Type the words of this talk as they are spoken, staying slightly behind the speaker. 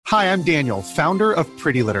Hi, I'm Daniel, founder of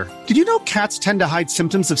Pretty Litter. Did you know cats tend to hide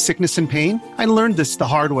symptoms of sickness and pain? I learned this the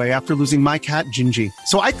hard way after losing my cat, Gingy.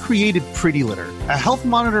 So I created Pretty Litter, a health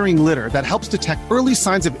monitoring litter that helps detect early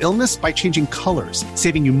signs of illness by changing colors,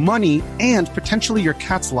 saving you money and potentially your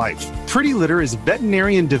cat's life. Pretty Litter is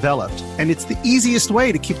veterinarian developed, and it's the easiest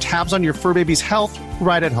way to keep tabs on your fur baby's health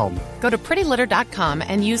right at home. Go to prettylitter.com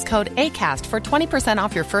and use code ACAST for 20%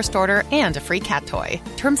 off your first order and a free cat toy.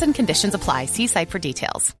 Terms and conditions apply. See site for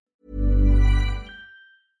details.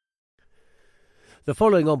 The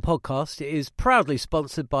following on podcast is proudly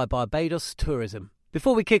sponsored by Barbados Tourism.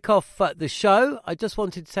 Before we kick off the show, I just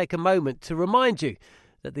wanted to take a moment to remind you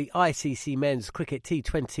that the ICC Men's Cricket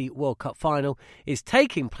T20 World Cup Final is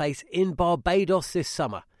taking place in Barbados this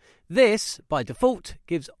summer. This, by default,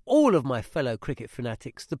 gives all of my fellow cricket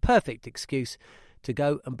fanatics the perfect excuse to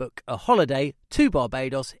go and book a holiday to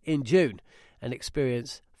Barbados in June and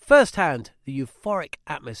experience firsthand the euphoric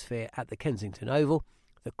atmosphere at the Kensington Oval,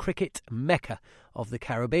 the cricket mecca of the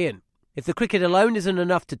Caribbean. If the cricket alone isn't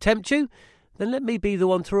enough to tempt you, then let me be the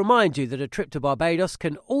one to remind you that a trip to Barbados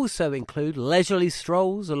can also include leisurely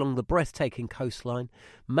strolls along the breathtaking coastline,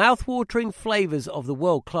 mouth-watering flavours of the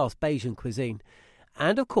world-class Bajan cuisine,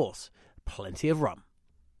 and, of course, plenty of rum.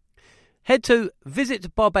 Head to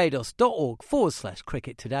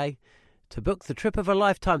visitbarbados.org/cricket today to book the trip of a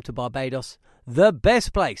lifetime to Barbados, the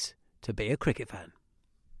best place to be a cricket fan.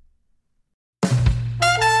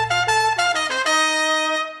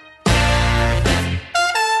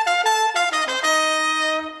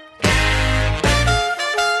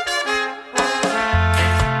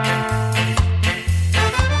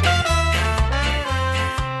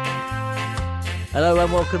 Hello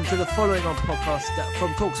and welcome to the following on podcast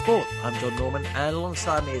from TalkSport. I'm John Norman and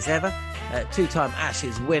alongside me as ever, two-time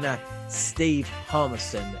Ashes winner Steve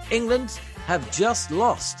Harmison. England have just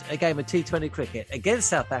lost a game of T20 cricket against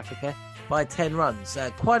South Africa by 10 runs.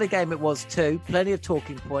 Quite a game it was too, plenty of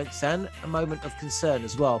talking points and a moment of concern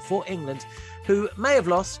as well for England, who may have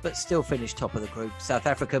lost but still finished top of the group. South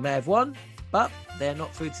Africa may have won, but they're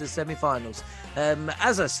not through to the semi-finals.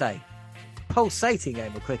 As I say, pulsating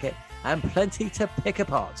game of cricket and plenty to pick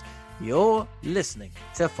apart. You're listening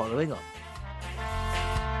to Following On.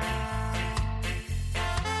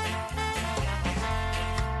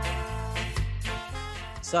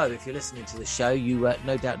 So, if you're listening to the show, you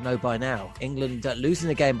no doubt know by now, England losing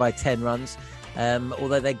the game by 10 runs,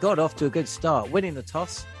 although they got off to a good start, winning the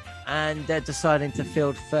toss and deciding to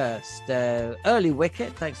field first. Early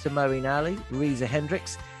wicket, thanks to Moeen Ali, Reza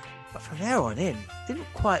Hendricks. But from there on in, didn't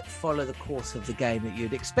quite follow the course of the game that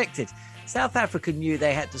you'd expected. South Africa knew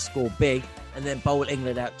they had to score big and then bowl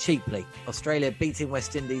England out cheaply. Australia beating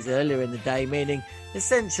West Indies earlier in the day, meaning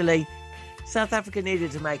essentially South Africa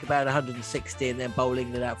needed to make about 160 and then bowl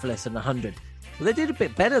England out for less than 100. Well, they did a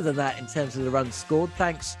bit better than that in terms of the runs scored,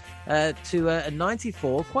 thanks to a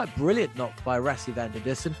 94, quite brilliant knock by Rassie van der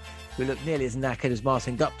Dussen, who looked nearly as knackered as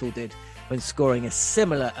Martin Guptill did when scoring a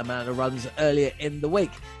similar amount of runs earlier in the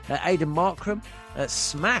week. Aidan Markram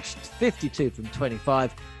smashed 52 from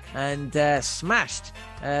 25 and smashed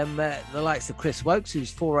the likes of Chris Woakes,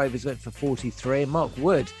 whose 4 overs went for 43, and Mark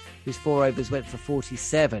Wood, whose 4 overs went for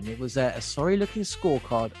 47. It was a sorry-looking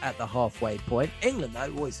scorecard at the halfway point. England,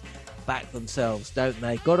 though, always back themselves, don't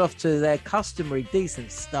they? Got off to their customary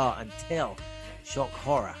decent start until, shock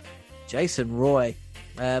horror, Jason Roy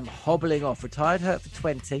hobbling off, retired hurt for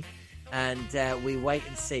 20, and we wait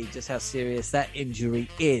and see just how serious that injury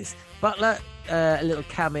is. Butler, a little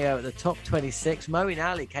cameo at the top, 26. Moeen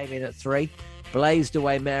Ali came in at 3, blazed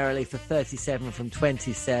away merrily for 37 from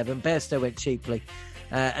 27. Bairstow went cheaply,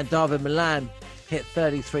 and David Milan hit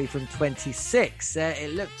 33 from 26.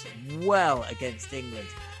 It looked well against England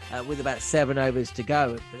with about 7 overs to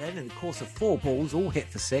go. But then in the course of 4 balls, all hit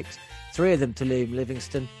for 6, 3 of them to Liam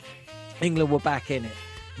Livingstone, England were back in it.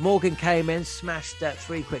 Morgan came in, smashed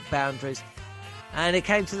 3 quick boundaries, and it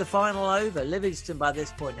came to the final over. Livingstone by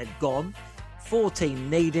this point had gone, 14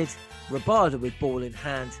 needed, Rabada with ball in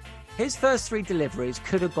hand. His first 3 deliveries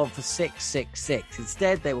could have gone for 6, 6, 6.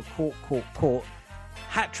 Instead, they were caught.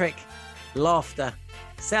 Hat-trick, laughter,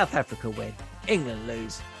 South Africa win, England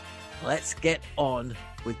lose. Let's get on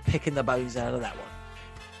with picking the bones out of that one.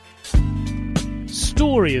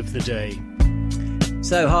 Story of the day.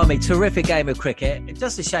 So, Harmy, terrific game of cricket.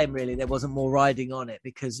 Just a shame, really, there wasn't more riding on it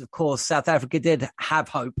because, of course, South Africa did have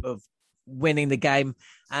hope of winning the game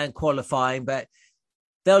and qualifying, but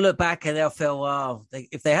they'll look back and they'll feel, wow,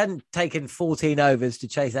 if they hadn't taken 14 overs to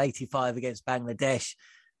chase 85 against Bangladesh,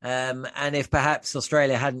 and if perhaps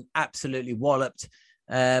Australia hadn't absolutely walloped,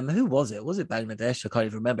 who was it? Was it Bangladesh? I can't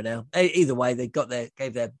even remember now. Either way, they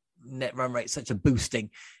gave their net run rate such a boosting.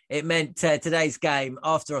 It meant today's game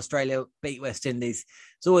after Australia beat West Indies,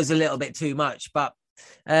 it's always a little bit too much. But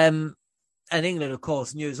and England, of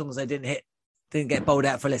course, knew as long as they didn't get bowled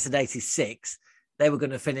out for less than 86, they were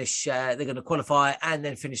going to finish. They're going to qualify and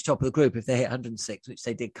then finish top of the group if they hit 106, which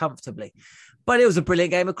they did comfortably. But it was a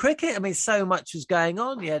brilliant game of cricket. I mean, so much was going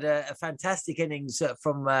on. You had a fantastic innings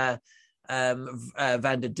from Van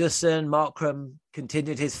der Dussen. Markram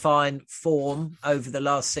continued his fine form over the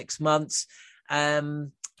last 6 months.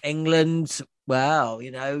 England, well,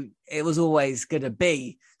 it was always going to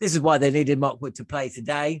be. This is why they needed Mark Wood to play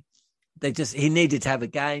today. He needed to have a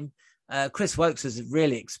game. Chris Woakes was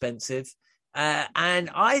really expensive. And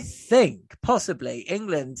I think possibly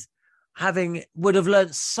England would have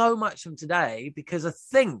learnt so much from today, because I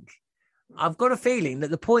think I've got a feeling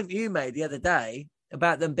that the point you made the other day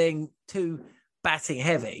about them being too batting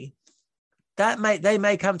heavy, they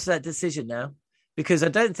may come to that decision now, because I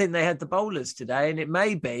don't think they had the bowlers today, and it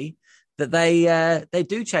may be that they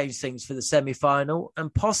do change things for the semi-final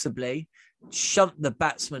and possibly shunt the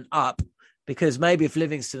batsmen up, because maybe if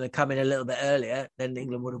Livingston had come in a little bit earlier, then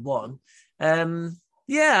England would have won. I mean,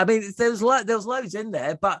 there was loads in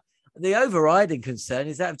there, but the overriding concern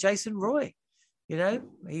is that of Jason Roy.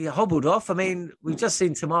 He hobbled off. I mean, we've just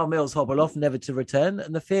seen Tamar Mills hobble off, never to return,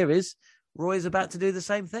 and the fear is Roy's about to do the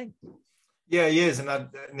same thing. Yeah, he is, and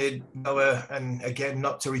again,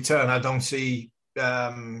 not to return. I don't see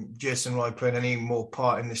Jason Roy playing any more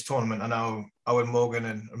part in this tournament. I know Owen Morgan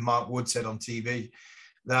and Mark Wood said on TV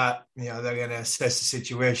that they're going to assess the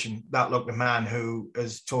situation. That looked the man who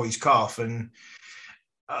has tore his calf, and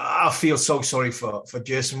I feel so sorry for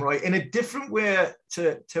Jason Roy in a different way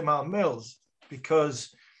to Tamar Mills,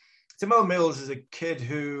 because Tamar Mills is a kid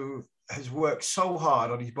who has worked so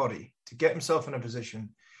hard on his body to get himself in a position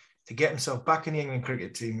to get himself back in the England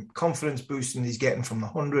cricket team, confidence boosting he's getting from the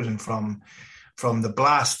 100 and from the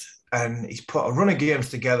blast, and he's put a run of games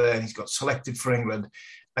together and he's got selected for England,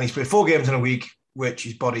 and he's played 4 games in a week, which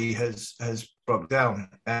his body has broke down.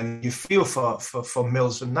 And you feel for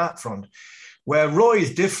Mills on that front. Where Roy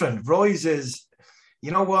is different. Roy's is,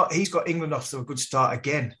 you know what? He's got England off to a good start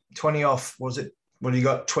again. 20 off, was it? Well, he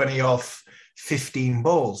got 20 off 15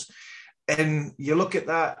 balls. And you look at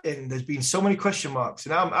that, and there's been so many question marks.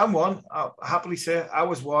 And I'm one. I'll happily say I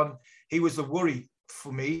was one. He was the worry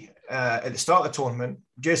for me at the start of the tournament.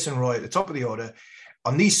 Jason Roy at the top of the order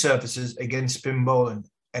on these surfaces against spin bowling.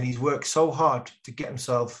 And he's worked so hard to get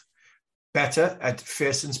himself better at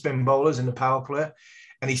facing spin bowlers in the power play.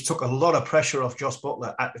 And he's took a lot of pressure off Jos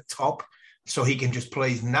Buttler at the top, so he can just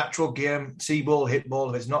play his natural game, see ball, hit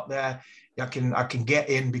ball. If it's not there, I can get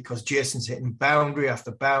in, because Jason's hitting boundary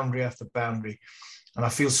after boundary after boundary. And I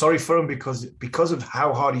feel sorry for him because of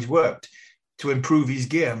how hard he's worked to improve his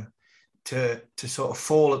game, to sort of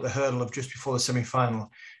fall at the hurdle of just before the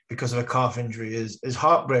semi-final because of a calf injury is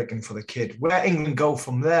heartbreaking for the kid. Where England go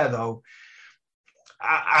from there, though,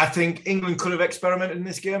 I think England could have experimented in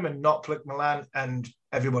this game and not picked Milan, and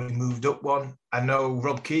everybody moved up one. I know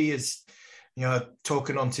Rob Key is,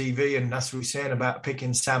 talking on TV, and that's what he's saying about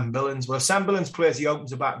picking Sam Billings. Well, if Sam Billings plays, he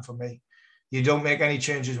opens the batting for me. You don't make any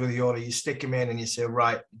changes with the order. You stick him in and you say,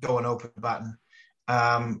 right, go and open the batting.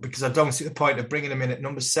 Because I don't see the point of bringing him in at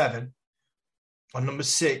number 7 or number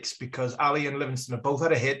 6, because Ali and Livingston have both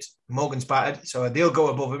had a hit. Morgan's batted, so they'll go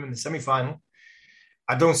above him in the semi-final.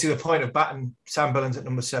 I don't see the point of batting Sam Billings at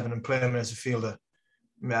number 7 and playing him as a fielder.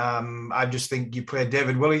 I just think you play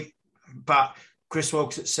David Willey, bat Chris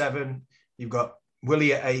Woakes at 7. You've got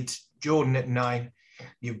Willey at 8, Jordan at 9.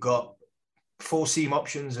 You've got 4 seam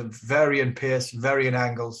options of varying pace, varying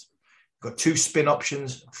angles. You've got 2 spin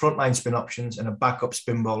options, frontline spin options, and a backup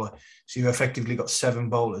spin bowler. So you've effectively got 7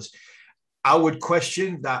 bowlers. I would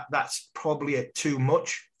question that that's probably too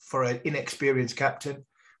much for an inexperienced captain.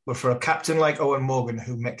 But for a captain like Owen Morgan,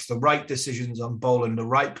 who makes the right decisions on bowling the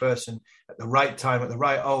right person at the right time, at the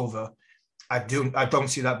right over, I don't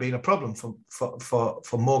see that being a problem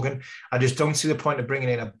for Morgan. I just don't see the point of bringing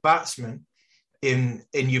in a batsman in.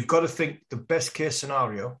 You've got to think the best case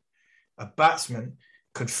scenario, a batsman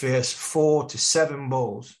could face 4 to 7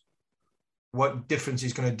 balls. What difference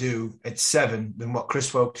he's going to do at 7 than what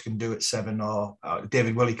Chris Woakes can do at 7, or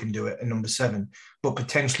David Willey can do at number 7, but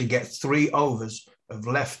potentially get 3 overs of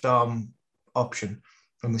left arm option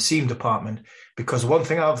from the seam department. Because one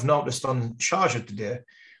thing I've noticed on Sharjah today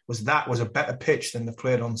was that was a better pitch than they've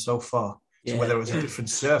played on so far. So whether it was a different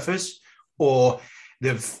surface or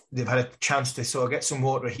they've had a chance to sort of get some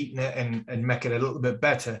water heating it and make it a little bit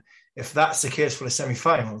better. If that's the case for the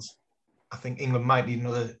semi-finals, I think England might need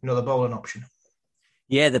another bowling option.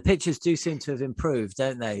 Yeah, the pitches do seem to have improved,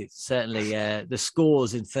 don't they? Certainly, the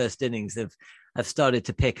scores in first innings have started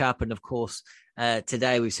to pick up, and of course,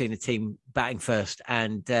 today we've seen a team batting first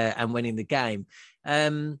and winning the game.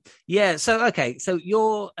 Yeah, so okay, so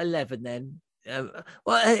you're 11 then.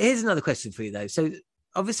 Well, here's another question for you though. So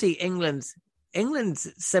obviously, England's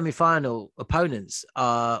semi-final opponents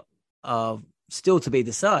are still to be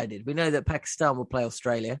decided. We know that Pakistan will play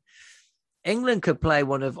Australia. England could play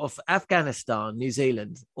one of Afghanistan, New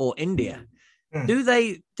Zealand, or India. Mm.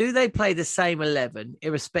 Do they play the same 11,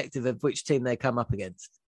 irrespective of which team they come up against?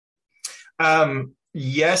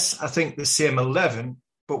 Yes, I think the same 11,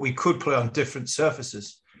 but we could play on different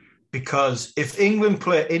surfaces. Because if England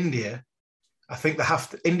play India, I think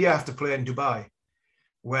India have to play in Dubai.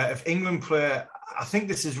 Where if England play, I think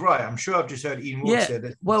this is right. I'm sure I've just heard Ian Wood say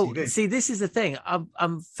this. Well, see, this is the thing.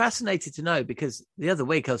 I'm fascinated to know, because the other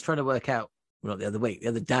week I was trying to work out, well, not the other week, the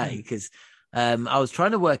other day, because I was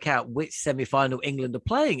trying to work out which semi-final England are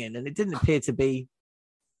playing in, and it didn't appear to be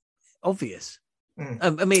obvious.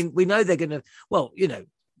 I mean, we know they're going to, well, you know,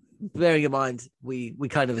 bearing in mind, we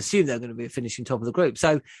kind of assume they're going to be finishing top of the group.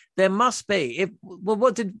 So there must be,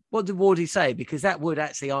 what did Wardy say? Because that would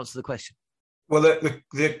actually answer the question. Well,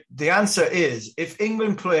 the answer is if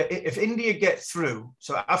India get through,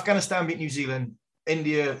 so Afghanistan beat New Zealand,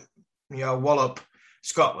 India, wallop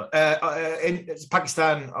Scotland.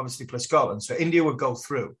 Pakistan obviously play Scotland, so India would go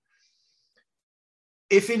through.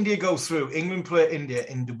 If India go through, England play India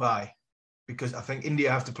in Dubai, because I think India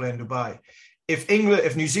have to play in Dubai. If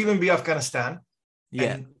New Zealand beat Afghanistan,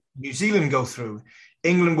 and New Zealand go through,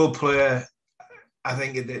 England will play. I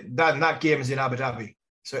think that game is in Abu Dhabi.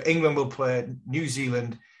 So England will play New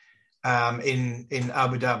Zealand in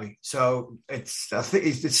Abu Dhabi. So I think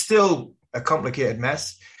it's still a complicated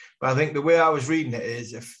mess. But I think the way I was reading it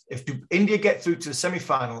is if India get through to the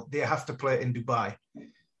semi-final, they have to play in Dubai.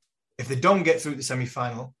 If they don't get through the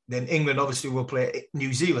semi-final, then England obviously will play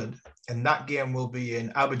New Zealand. And that game will be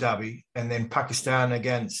in Abu Dhabi. And then Pakistan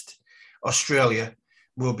against Australia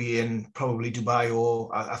will be in probably Dubai,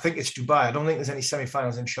 or I think it's Dubai. I don't think there's any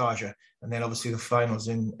semi-finals in Sharjah. And then obviously the finals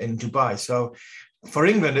in Dubai. So for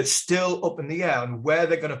England, it's still up in the air on where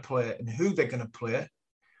they're going to play and who they're going to play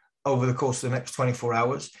over the course of the next 24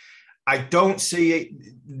 hours. I don't see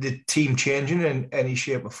the team changing in any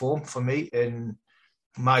shape or form for me in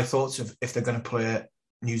my thoughts of if they're going to play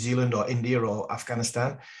New Zealand or India or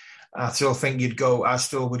Afghanistan. I still think I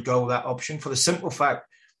still would go that option for the simple fact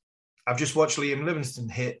I've just watched Liam Livingstone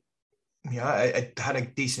hit. I had a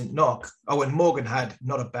decent knock. Owen Morgan had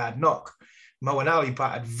not a bad knock. Moeen Ali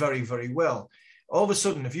batted very, very well. All of a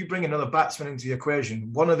sudden, if you bring another batsman into the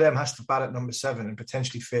equation, one of them has to bat at number 7 and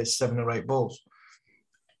potentially face 7 or 8 balls.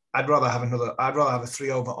 I'd rather have a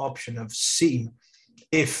 3-over option of seam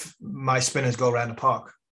if my spinners go around the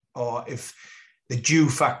park, or if the dew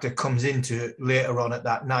factor comes into it later on at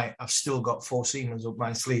that night. I've still got 4 seamers up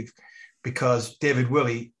my sleeve, because David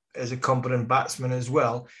Willey is a competent batsman as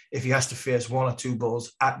well if he has to face 1 or 2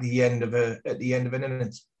 balls at the end of an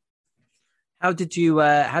innings. How did you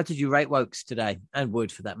rate Woakes today, and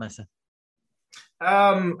Wood for that matter?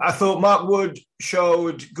 I thought Mark Wood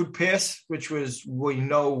showed good pace, which was we're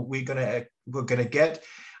gonna get.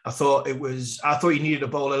 I thought he needed a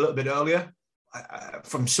ball a little bit earlier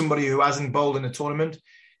from somebody who hasn't bowled in the tournament,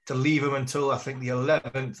 to leave him until I think the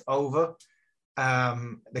 11th over.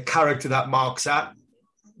 The character that Mark's at.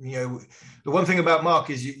 The one thing about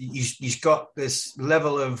Mark is he's got this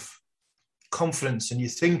level of confidence, and you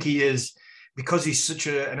think he is, because he's such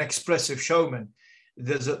an expressive showman.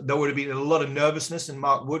 There would have been a lot of nervousness in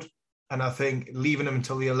Mark Wood, and I think leaving him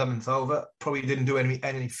until the 11th over probably didn't do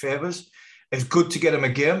any favours. It's good to get him a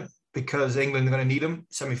game, because England are going to need him,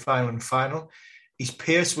 semi-final and final. His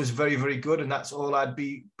pace was very, very good, and that's all I'd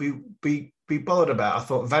be bothered about. I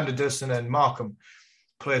thought Van der Dussen and Markham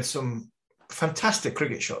played some fantastic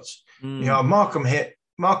cricket shots. Markham hit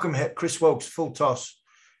Chris Woakes full toss,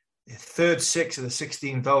 third 6 of the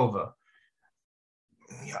 16th over,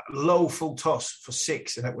 low full toss for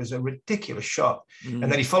 6, and it was a ridiculous shot. And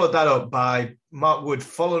then he followed that up by Mark Wood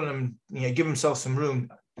following him, give himself some room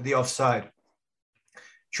at the offside.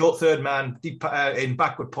 Short third man, deep in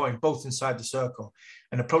backward point, both inside the circle,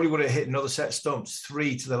 and it probably would have hit another set of stumps,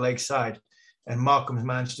 3 to the leg side. And Markham's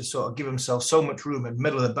managed to sort of give himself so much room in the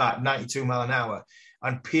middle of the bat, 92 mile an hour,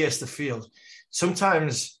 and pierce the field.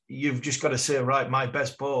 Sometimes you've just got to say, right, my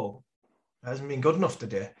best ball hasn't been good enough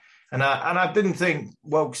today. And I didn't think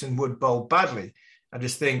Woakes and Wood bowled badly. I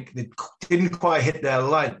just think they didn't quite hit their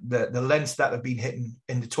line, the lengths that have been hitting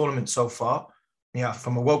in the tournament so far.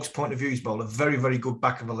 From a Woakes point of view, he's bowled a very, very good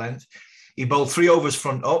back of a length. He bowled 3 overs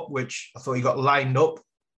front up, which I thought he got lined up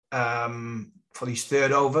for his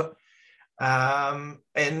third over.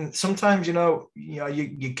 And sometimes,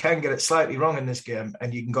 you can get it slightly wrong in this game,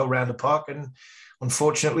 and you can go around the park. And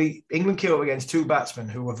unfortunately, England came up against 2 batsmen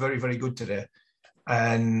who were very, very good today.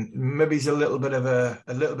 And maybe it's a little bit of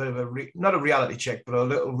not a reality check, but a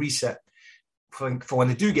little reset for when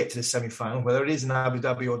they do get to the semi-final, whether it is in Abu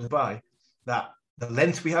Dhabi or Dubai, that the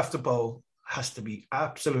length we have to bowl has to be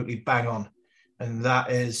absolutely bang on. And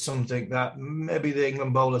that is something that maybe the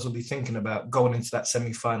England bowlers will be thinking about going into that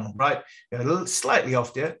semi-final, right? We're a little slightly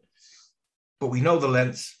off there, but we know the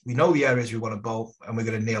lengths, we know the areas we want to bowl, and we're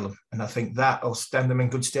going to nail them. And I think that will stand them in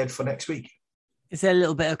good stead for next week. Is there a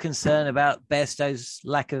little bit of concern about Bairstow's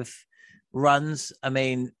lack of runs? I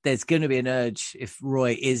mean, there's going to be an urge, if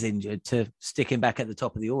Roy is injured, to stick him back at the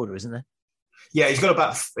top of the order, isn't there? Yeah, he's got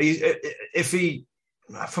about. For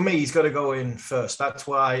me, he's got to go in first. That's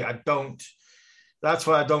why I don't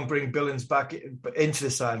bring Billings back into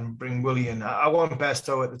the side and bring Willian. I want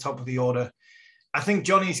Bairstow at the top of the order. I think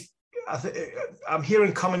I'm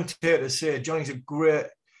hearing commentators say Johnny's a great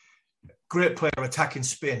player attacking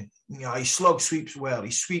spin. He slog sweeps well.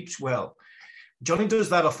 He sweeps well. Johnny does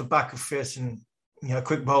that off the back of facing,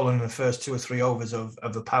 quick bowling in the first 2 or 3 overs of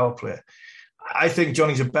the power play. I think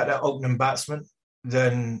Johnny's a better opening batsman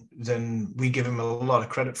than we give him a lot of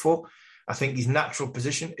credit for. I think his natural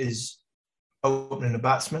position is opening the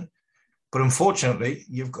batsman. But unfortunately,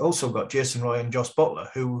 you've also got Jason Roy and Jos Buttler,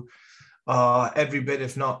 who are every bit,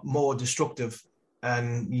 if not more, destructive.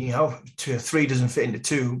 And, 3 doesn't fit into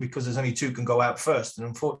 2 because there's only 2 can go out first. And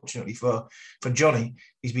unfortunately for Johnny,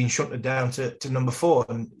 he's been shunted down to number 4.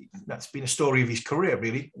 And that's been a story of his career,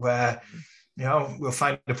 really, where, we'll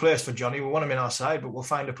find a place for Johnny. We want him in our side, but we'll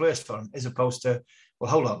find a place for him, as opposed to,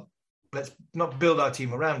 well, hold on, let's not build our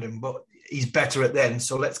team around him, but he's better at then,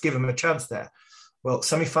 so let's give him a chance there. Well,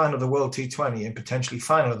 semi-final of the World T20 and potentially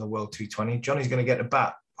final of the World T20, Johnny's going to get a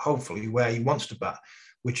bat, hopefully, where he wants to bat,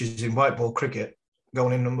 which is in white ball cricket,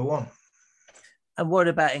 going in number 1. And what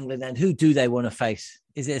about England then? Who do they want to face?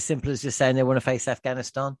 Is it as simple as just saying they want to face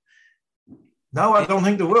Afghanistan? No, I don't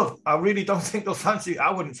think they will. I really don't think they'll fancy.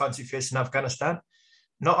 I wouldn't fancy facing Afghanistan.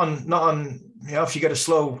 Not on. If you get a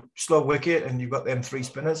slow wicket and you've got them 3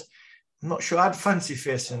 spinners, I'm not sure I'd fancy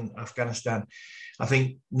facing Afghanistan. I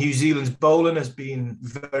think New Zealand's bowling has been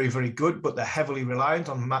very, very good, but they're heavily reliant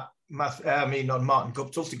on Martin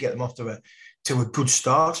Guptill to get them off to a good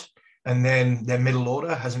start. And then their middle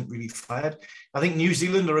order hasn't really fired. I think New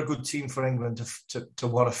Zealand are a good team for England to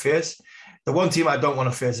want to face. The one team I don't want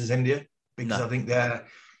to face is India, because I think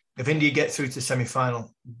if India get through to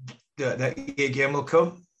semi-final, their game will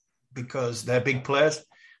come, because they're big players.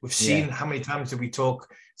 We've seen how many times did we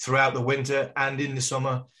talk throughout the winter and in the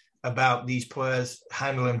summer about these players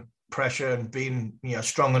handling pressure and being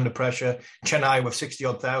strong under pressure. Chennai with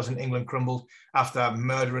 60-odd thousand, England crumbled after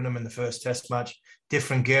murdering them in the first test match.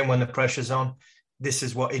 Different game when the pressure's on. This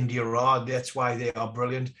is what India are. That's why they are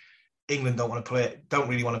brilliant. England don't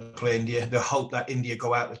really want to play India. They hope that India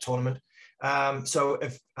go out of the tournament. So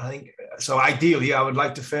ideally, I would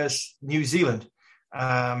like to face New Zealand,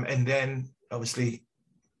 and then obviously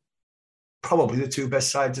probably the 2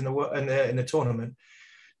 best sides in the tournament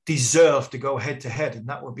deserve to go head to head, and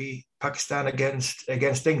that would be Pakistan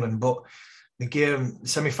against England. But the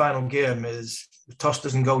semi-final game is, the toss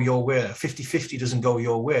doesn't go your way, 50-50 doesn't go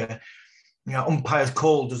your way, umpire's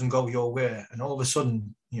call doesn't go your way, and all of a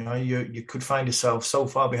sudden, you could find yourself so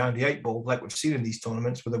far behind the 8 ball, like we've seen in these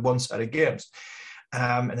tournaments with the one-sided games,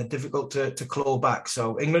 and they're difficult to claw back.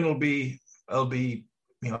 So England will be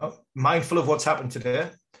mindful of what's happened today,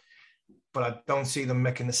 but I don't see them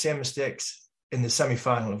making the same mistakes in the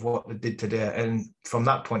semi-final of what they did today. And from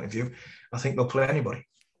that point of view, I think they'll play anybody.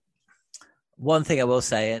 One thing I will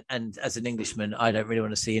say, and as an Englishman, I don't really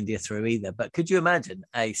want to see India through either, but could you imagine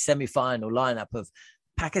a semi-final lineup of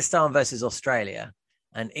Pakistan versus Australia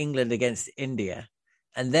and England against India?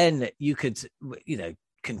 And then you could,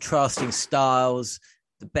 contrasting styles,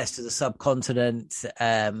 the best of the subcontinent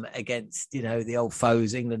against, the old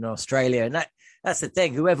foes, England and Australia. And that's the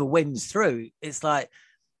thing. Whoever wins through, it's like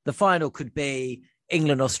the final could be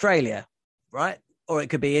England, Australia, right? Or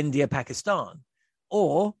it could be India, Pakistan.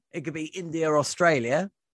 Or it could be India, Australia,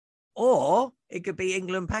 or it could be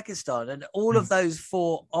England, Pakistan. And all of those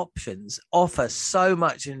 4 options offer so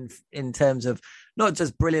much in terms of not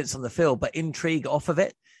just brilliance on the field, but intrigue off of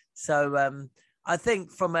it. So I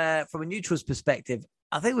think from a neutral's perspective,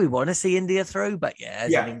 I think we want to see India through. But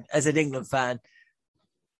as an England fan,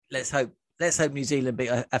 let's hope New Zealand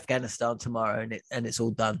beat Afghanistan tomorrow and it's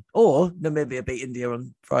all done. Or Namibia beat India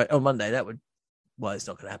on Monday. It's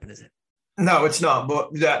not going to happen, is it? No, it's not. But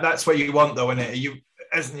that's what you want, though, isn't it? You,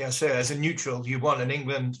 as I say, as a neutral, you want an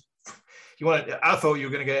England. I thought you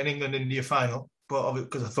were going to get an England-India final, but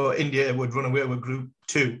because I thought India would run away with Group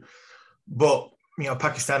 2. But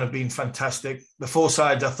Pakistan have been fantastic. The 4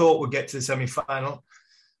 sides I thought would get to the semi-final.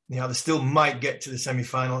 They still might get to the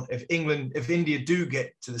semi-final. If India do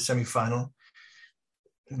get to the semi-final,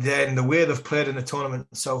 then the way they've played in the tournament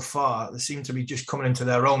so far, they seem to be just coming into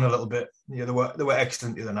their own a little bit. They were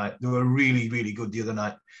excellent the other night. They were really, really good the other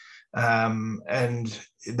night. And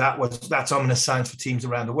that's ominous signs for teams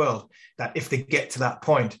around the world, that if they get to that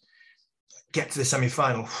point, get to the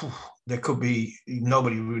semi-final, there could be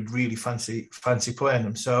nobody would really fancy playing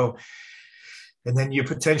them. So, and then you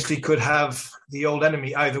potentially could have the old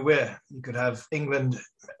enemy either way. You could have England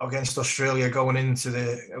against Australia going into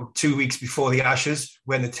the 2 weeks before the Ashes,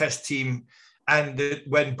 when the test team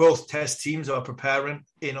when both test teams are preparing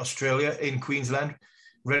in Australia, in Queensland,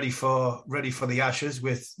 ready for the Ashes,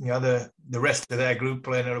 with the rest of their group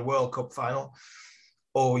playing at a World Cup final.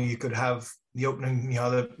 Or you could have the opening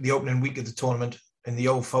the opening week of the tournament, and the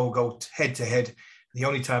old foe go head to head. The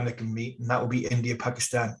only time they can meet, and that will be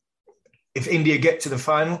India-Pakistan. If India get to the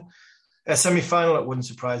final, a semi-final, it wouldn't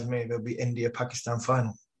surprise me. There'll be India-Pakistan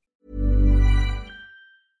final.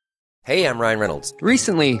 Hey, I'm Ryan Reynolds.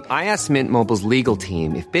 Recently, I asked Mint Mobile's legal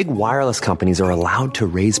team if big wireless companies are allowed to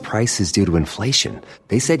raise prices due to inflation.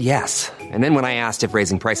 They said yes. And then when I asked if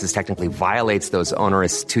raising prices technically violates those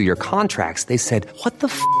onerous 2-year contracts, they said, "What the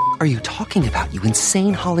f*** are you talking about, you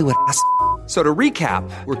insane Hollywood ass f- So to recap,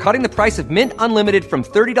 we're cutting the price of Mint Unlimited from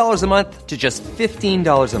 $30 a month to just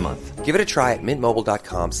 $15 a month. Give it a try at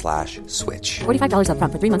mintmobile.com/switch. $45 up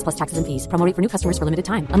front for 3 months plus taxes and fees. Promo rate for new customers for limited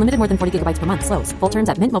time. Unlimited more than 40 gigabytes per month. Slows full terms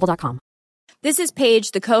at mintmobile.com. This is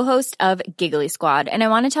Paige, the co-host of Giggly Squad, and I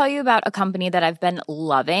want to tell you about a company that I've been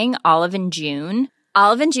loving, Olive & June.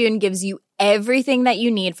 Olive & June gives you everything that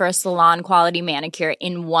you need for a salon-quality manicure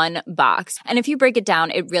in one box. And if you break it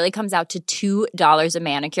down, it really comes out to $2 a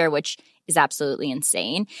manicure, which is absolutely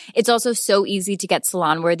insane. It's also so easy to get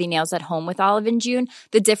salon-worthy nails at home with Olive & June.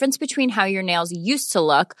 The difference between how your nails used to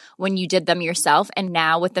look when you did them yourself and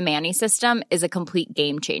now with the Mani system is a complete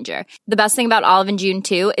game changer. The best thing about Olive & June,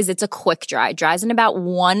 too, is it's a quick dry. Dries in about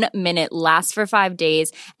 1 minute, lasts for 5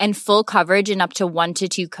 days, and full coverage in up to 1 to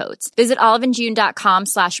 2 coats. Visit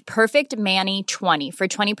oliveandjune.com/perfectmani20 for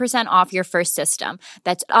 20% off your first system.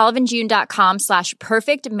 That's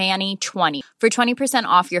oliveandjune.com/perfectmani20 for 20%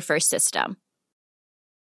 off your first system.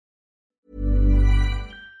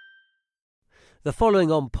 The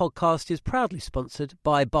following on podcast is proudly sponsored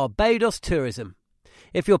by Barbados Tourism.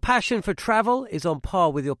 If your passion for travel is on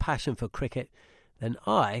par with your passion for cricket, then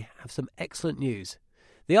I have some excellent news.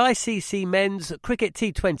 The ICC Men's Cricket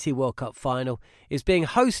T20 World Cup Final is being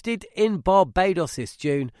hosted in Barbados this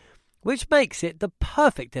June, which makes it the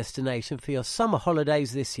perfect destination for your summer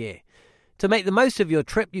holidays this year. To make the most of your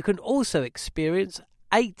trip, you can also experience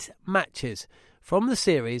 8 matches from the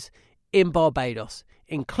series in Barbados,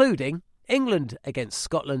 including England against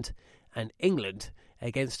Scotland and England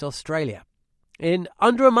against Australia. In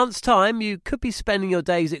under a month's time, you could be spending your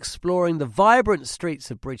days exploring the vibrant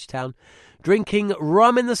streets of Bridgetown, drinking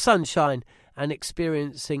rum in the sunshine and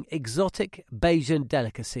experiencing exotic Bajan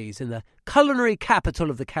delicacies in the culinary capital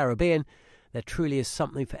of the Caribbean. There truly is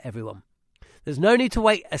something for everyone. There's no need to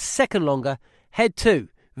wait a second longer. Head to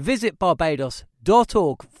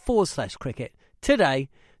visitbarbados.org/cricket today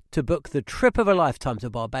to book the trip of a lifetime to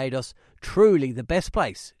Barbados. Truly the best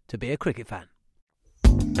place to be a cricket fan.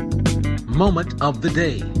 Moment of the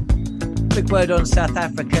day. Quick word on South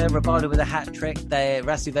Africa. Rabada with a hat-trick.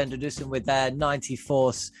 Rassie van der Dussen with their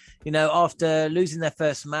 94th. After losing their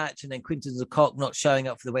first match and then Quinton de Kock not showing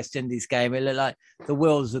up for the West Indies game, it looked like the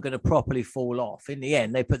wheels were going to properly fall off. In the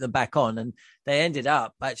end, they put them back on and they ended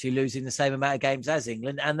up actually losing the same amount of games as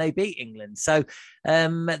England, and they beat England. So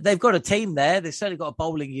they've got a team there. They've certainly got a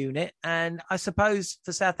bowling unit. And I suppose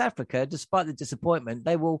for South Africa, despite the disappointment,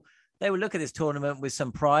 they will look at this tournament with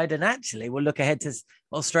some pride, and actually will look ahead to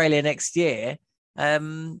Australia next year,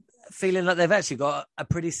 feeling like they've actually got a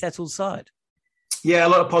pretty settled side. Yeah, a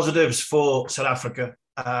lot of positives for South Africa.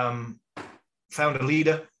 Found a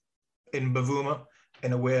leader in Bavuma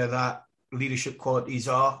in a way that leadership qualities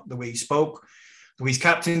are, the way he spoke, the way he's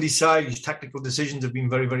captained his side, his tactical decisions have been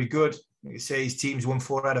very, very good. You say his team's won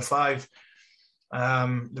 4 out of 5.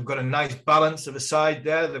 They've got a nice balance of a side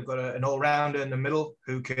there. They've got an all-rounder in the middle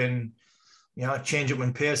who can, change up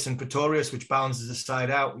when Pearson Pretorius, which balances the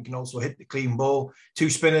side out. We can also hit the clean ball.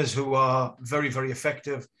 2 spinners who are very, very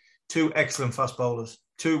effective. 2 excellent fast bowlers.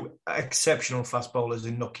 2 exceptional fast bowlers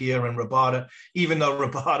in Nokia and Rabada. Even though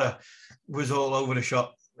Rabada was all over the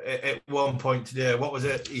shop at one point today. What was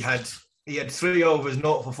it? He had 3 overs,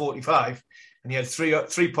 0 for 45, and he had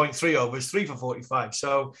 3.3 overs, 3 for 45.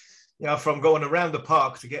 So, from going around the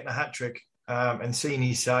park to getting a hat trick and seeing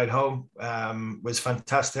his side home was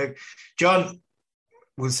fantastic. John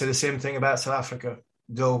will say the same thing about South Africa.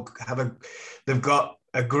 They've got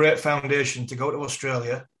a great foundation to go to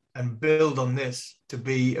Australia and build on this to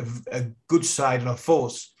be a good side and a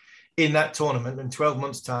force in that tournament in 12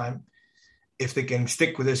 months' time. If they can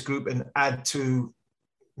stick with this group and add to,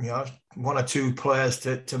 1 or 2 players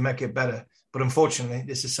to make it better. But unfortunately,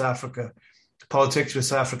 this is South Africa. The politics with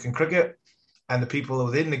South African cricket and the people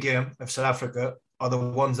within the game of South Africa are the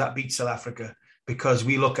ones that beat South Africa, because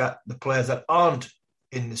we look at the players that aren't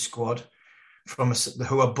in the squad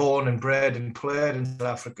who are born and bred and played in South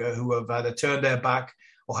Africa, who have either turned their back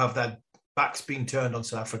or have their backs been turned on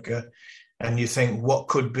South Africa. And you think, what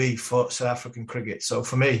could be for South African cricket? So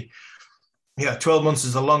for me, 12 months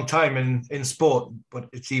is a long time in sport, but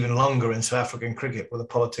it's even longer in South African cricket with the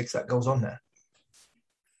politics that goes on there.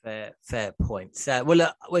 Fair point. Well,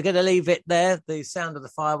 look, we're going to leave it there. The sound of the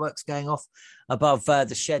fireworks going off above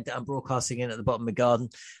the shed that I'm broadcasting in at the bottom of the garden.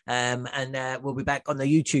 And we'll be back on the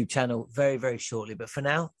YouTube channel very, very shortly. But for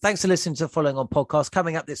now, thanks for listening to Following On Podcast.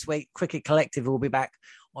 Coming up this week, Cricket Collective will be back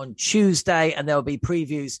on Tuesday, and there will be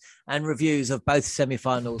previews and reviews of both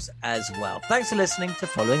semi-finals as well. Thanks for listening to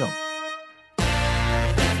Following On.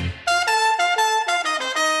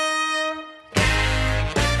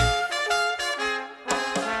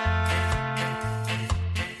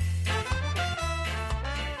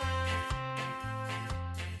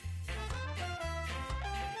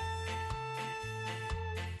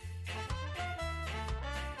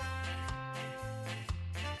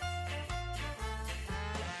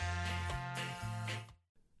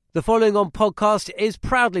 The Following On Podcast is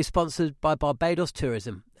proudly sponsored by Barbados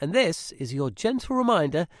Tourism, and this is your gentle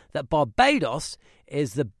reminder that Barbados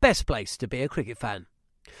is the best place to be a cricket fan.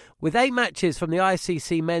 With 8 matches from the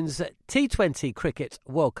ICC Men's T20 Cricket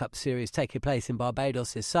World Cup Series taking place in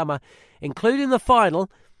Barbados this summer, including the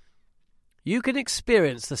final, you can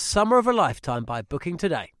experience the summer of a lifetime by booking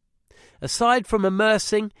today. Aside from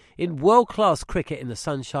immersing in world-class cricket in the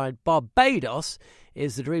sunshine, Barbados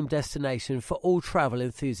is the dream destination for all travel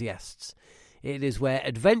enthusiasts. It is where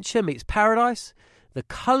adventure meets paradise, the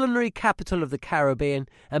culinary capital of the Caribbean,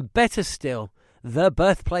 and better still, the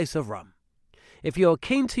birthplace of rum. If you're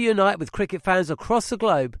keen to unite with cricket fans across the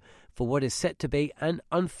globe for what is set to be an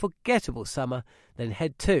unforgettable summer, then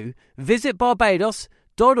head to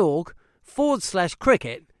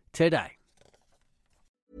visitbarbados.org/cricket today.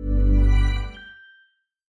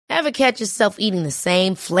 Ever catch yourself eating the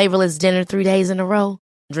same flavorless dinner 3 days in a row?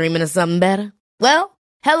 Dreaming of something better? Well,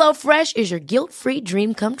 HelloFresh is your guilt-free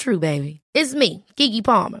dream come true, baby. It's me, Keke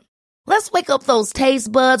Palmer. Let's wake up those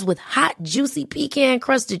taste buds with hot, juicy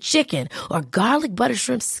pecan-crusted chicken or garlic butter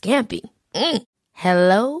shrimp scampi.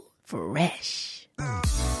 Hello Fresh.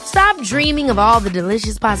 Stop dreaming of all the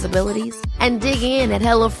delicious possibilities and dig in at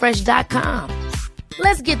HelloFresh.com.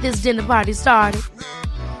 Let's get this dinner party started.